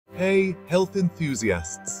Hey, health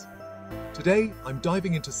enthusiasts! Today, I'm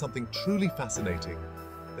diving into something truly fascinating,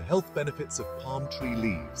 the health benefits of palm tree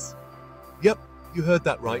leaves. Yep, you heard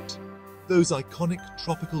that right. Those iconic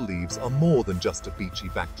tropical leaves are more than just a beachy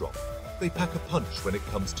backdrop. They pack a punch when it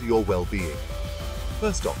comes to your well-being.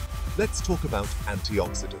 First off, let's talk about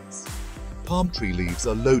antioxidants. Palm tree leaves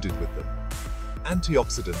are loaded with them.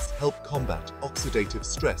 Antioxidants help combat oxidative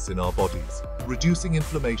stress in our bodies, reducing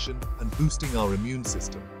inflammation and boosting our immune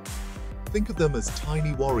system. Think of them as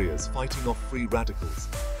tiny warriors fighting off free radicals,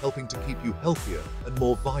 helping to keep you healthier and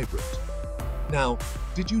more vibrant. Now,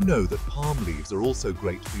 did you know that palm leaves are also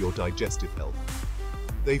great for your digestive health?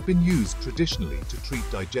 They've been used traditionally to treat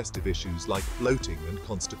digestive issues like bloating and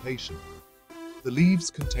constipation. The leaves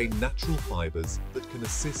contain natural fibers that can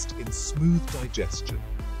assist in smooth digestion,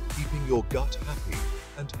 keeping your gut happy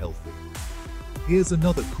and healthy. Here's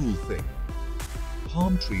another cool thing.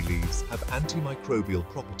 Palm tree leaves have antimicrobial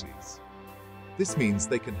properties. This means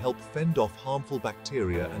they can help fend off harmful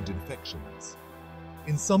bacteria and infections.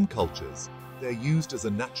 In some cultures, they're used as a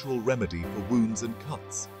natural remedy for wounds and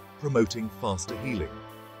cuts, promoting faster healing.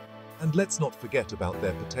 And let's not forget about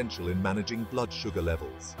their potential in managing blood sugar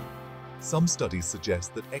levels. Some studies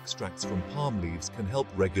suggest that extracts from palm leaves can help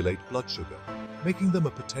regulate blood sugar, making them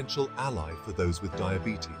a potential ally for those with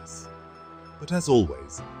diabetes. But as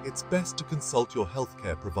always, it's best to consult your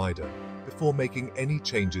healthcare provider before making any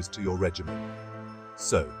changes to your regimen.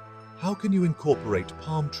 So, how can you incorporate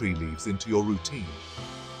palm tree leaves into your routine?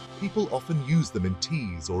 People often use them in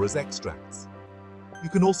teas or as extracts. You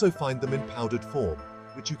can also find them in powdered form,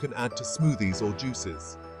 which you can add to smoothies or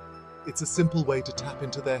juices. It's a simple way to tap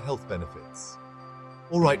into their health benefits.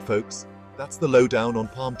 Alright folks, that's the lowdown on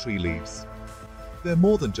palm tree leaves. They're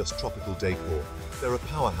more than just tropical decor, they're a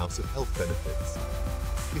powerhouse of health benefits.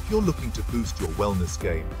 If you're looking to boost your wellness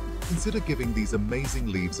game, consider giving these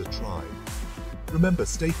amazing leaves a try. Remember,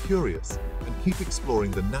 stay curious and keep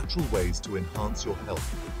exploring the natural ways to enhance your health.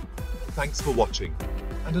 Thanks for watching,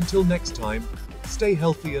 and until next time, stay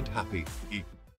healthy and happy.